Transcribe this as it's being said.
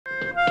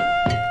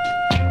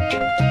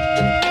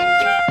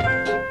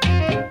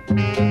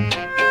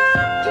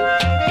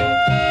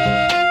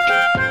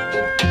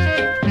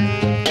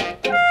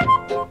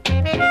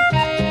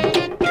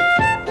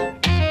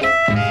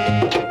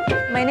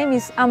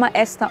I'm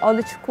Esther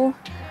Oluchukwu.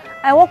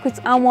 I work with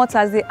AMURT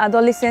as the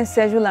Adolescent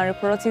Sexual and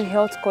Reproductive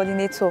Health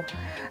Coordinator.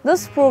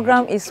 This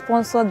program is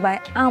sponsored by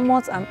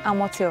AMURT and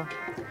AMURTEL.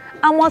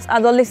 AMURT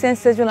Adolescent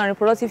Sexual and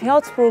Reproductive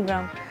Health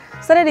Program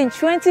started in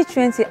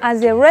 2020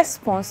 as a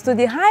response to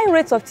the high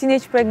rates of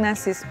teenage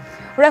pregnancies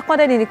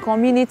recorded in the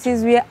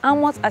communities where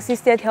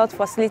AMURT-assisted health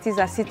facilities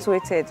are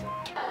situated.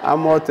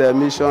 AMURT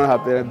mission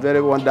have been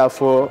very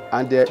wonderful,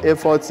 and their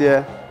efforts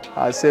here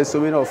has saved so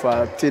many of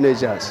our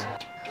teenagers.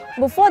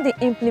 Before the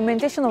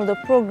implementation of the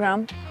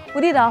program,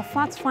 we did our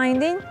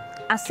fact-finding,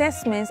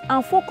 assessments,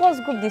 and focus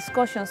group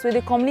discussions with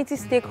the community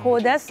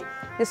stakeholders,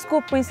 the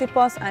school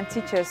principals, and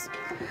teachers.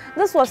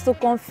 This was to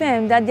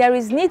confirm that there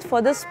is need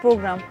for this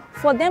program,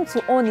 for them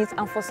to own it,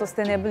 and for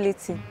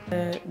sustainability.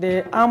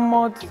 The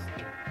AMURT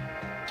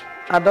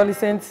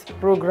Adolescent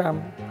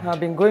program have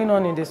been going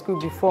on in the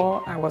school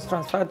before I was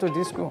transferred to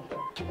this school.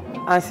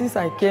 And since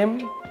I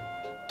came,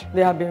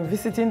 they have been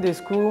visiting the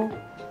school.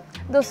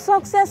 The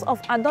success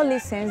of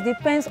adolescents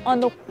depends on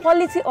the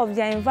quality of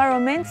their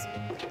environment,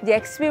 their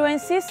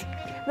experiences,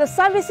 the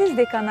services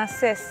they can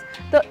access,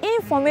 the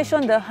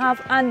information they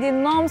have, and the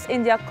norms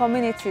in their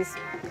communities.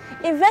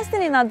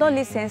 Investing in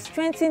adolescents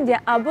strengthens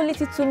their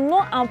ability to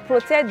know and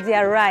protect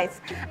their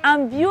rights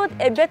and build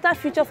a better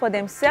future for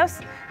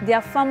themselves,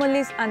 their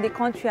families, and the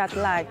country at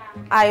large.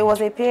 I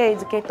was a peer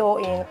educator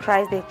in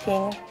Christ the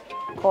King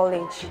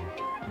College.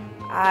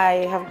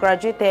 I have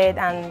graduated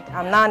and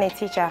I'm now a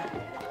teacher.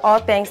 All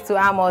thanks to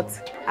AMURT.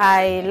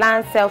 I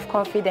learned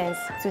self-confidence.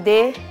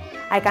 Today,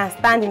 I can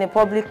stand in the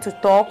public to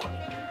talk.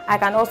 I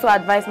can also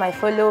advise my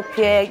fellow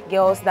peer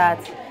girls that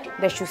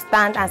they should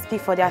stand and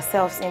speak for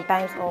themselves in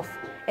times of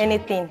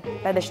anything,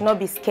 that they should not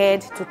be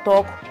scared to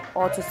talk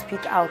or to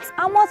speak out.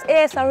 AMURT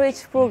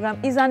ASRH program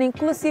is an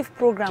inclusive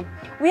program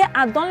where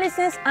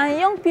adolescents and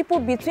young people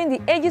between the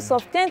ages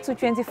of 10 to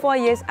 24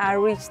 years are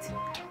reached.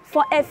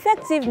 For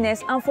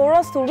effectiveness and for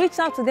us to reach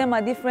out to them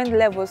at different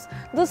levels,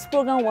 this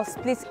program was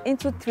split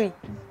into three: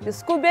 the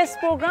school-based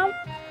program,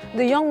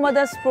 the young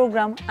mothers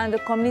program, and the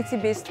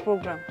community-based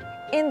program.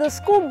 In the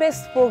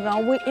school-based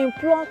program, we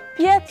employ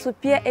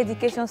peer-to-peer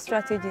education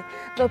strategy.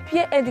 The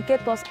peer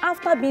educators,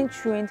 after being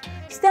trained,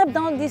 step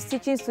down these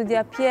teachings to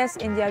their peers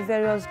in their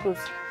various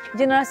groups.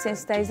 General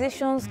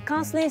sensitizations,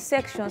 counseling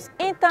sections,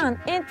 inter- and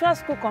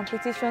intra-school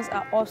competitions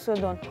are also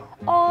done.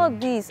 All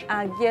these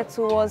are geared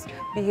towards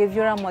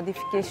behavioral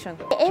modification.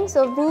 The aims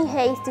of being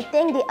here is to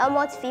thank the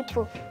AMURT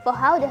people for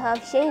how they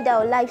have changed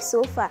our lives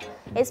so far,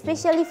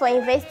 especially for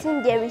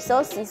investing their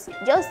resources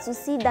just to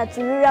see that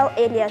rural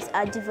areas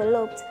are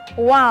developed.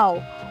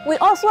 Wow! We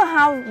also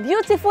have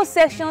beautiful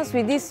sections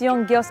with these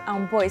young girls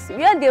and boys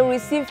where they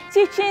receive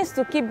teachings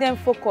to keep them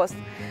focused.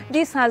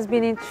 This has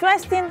been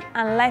interesting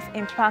and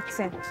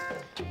life-impacting.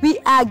 We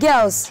are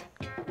girls.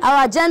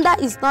 Our gender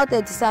is not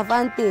a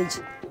disadvantage.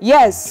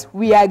 Yes,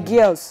 we are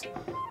girls.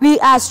 We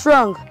are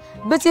strong,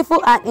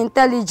 beautiful, and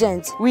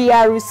intelligent. We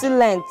are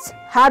resilient,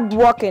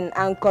 hardworking,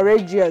 and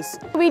courageous.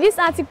 With this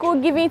article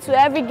given to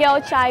every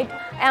girl child,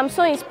 I am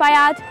so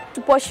inspired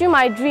to pursue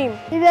my dream.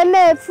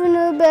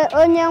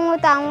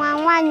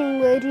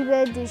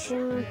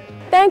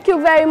 Thank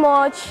you very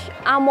much,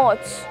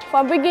 AMURT,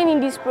 for bringing in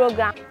this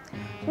program.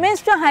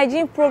 Menstrual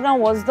hygiene program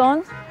was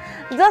done.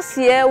 This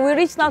year, we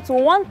reached out to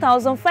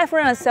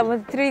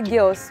 1,573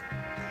 girls.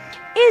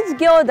 Each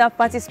girl that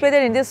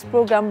participated in this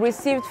program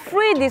received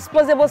free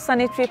disposable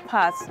sanitary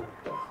pads.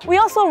 We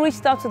also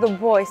reached out to the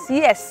boys.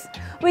 Yes,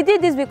 we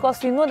did this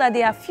because we know that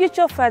they are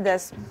future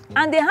fathers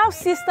and they have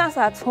sisters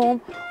at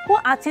home who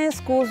attend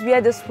schools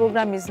where this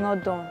program is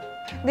not done.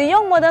 The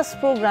Young Mothers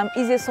program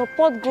is a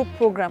support group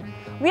program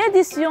where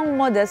these young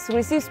mothers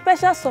receive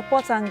special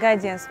support and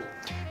guidance.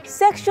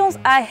 Sections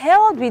are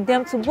held with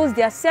them to boost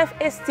their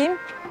self-esteem,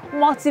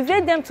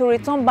 motivate them to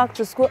return back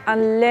to school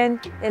and learn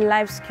a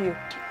life skill.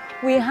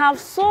 We have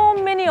so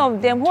many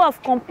of them who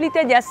have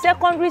completed their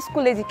secondary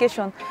school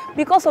education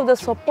because of the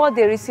support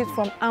they received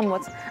from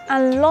AMURT,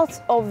 and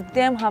lots of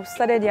them have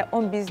started their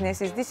own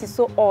businesses. This is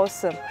so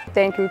awesome.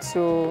 Thank you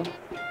to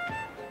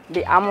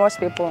the AMURT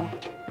people,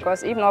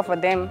 because if not for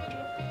them,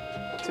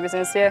 to be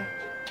sincere,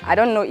 I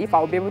don't know if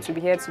I'll be able to be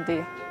here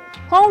today.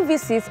 Home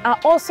visits are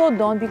also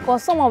done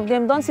because some of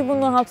them don't even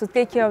know how to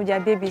take care of their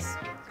babies.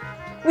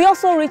 We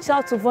also reach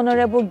out to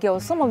vulnerable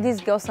girls. Some of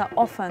these girls are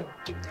orphaned.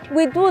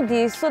 We do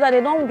this so that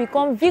they don't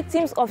become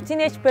victims of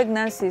teenage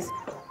pregnancies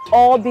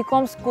or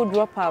become school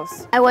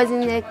dropouts. I was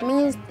in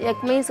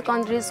Ekmein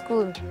Secondary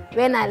School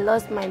when I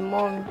lost my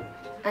mom,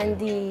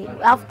 and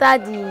after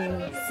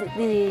the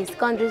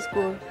secondary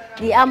school,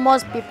 the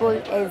AMURT people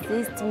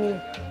assist me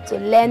to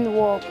learn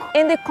work.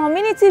 In the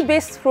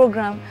community-based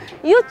program,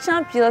 youth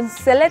champions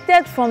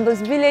selected from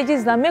those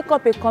villages that make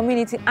up a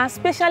community are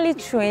specially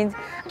trained,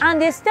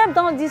 and they step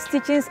down these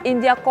teachings in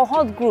their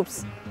cohort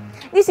groups.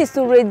 This is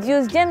to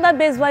reduce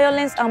gender-based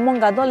violence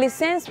among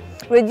adolescents,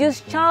 reduce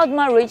child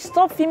marriage,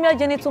 stop female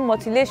genital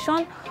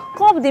mutilation,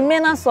 curb the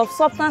menace of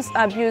substance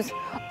abuse.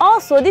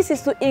 Also, this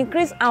is to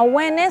increase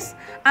awareness,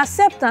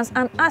 acceptance,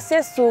 and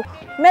access to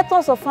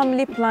methods of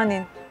family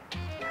planning.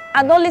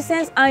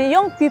 adolescents and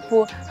young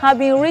people have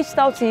been reached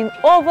out to in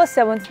over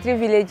 73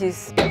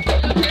 villages.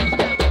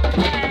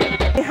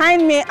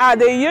 Behind me are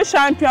the youth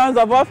champions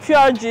of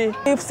PURG.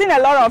 We've seen a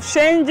lot of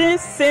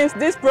changes since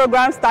this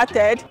program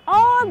started.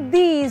 All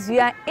these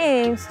were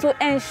aims to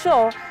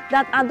ensure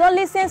that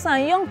adolescents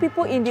and young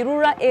people in the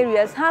rural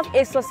areas have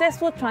a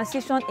successful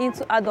transition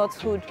into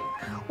adulthood.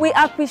 We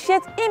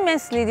appreciate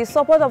immensely the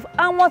support of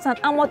AMURT and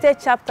AMURTEL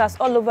chapters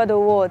all over the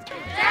world.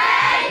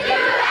 Thank you,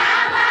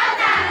 AMURT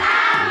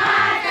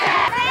and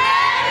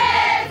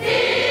AMURTEL.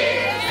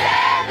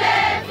 Save the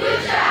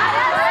future.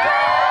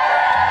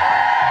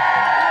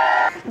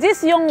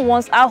 These young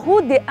ones are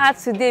who they are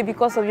today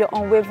because of your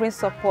unwavering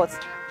support.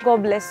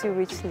 God bless you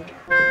richly.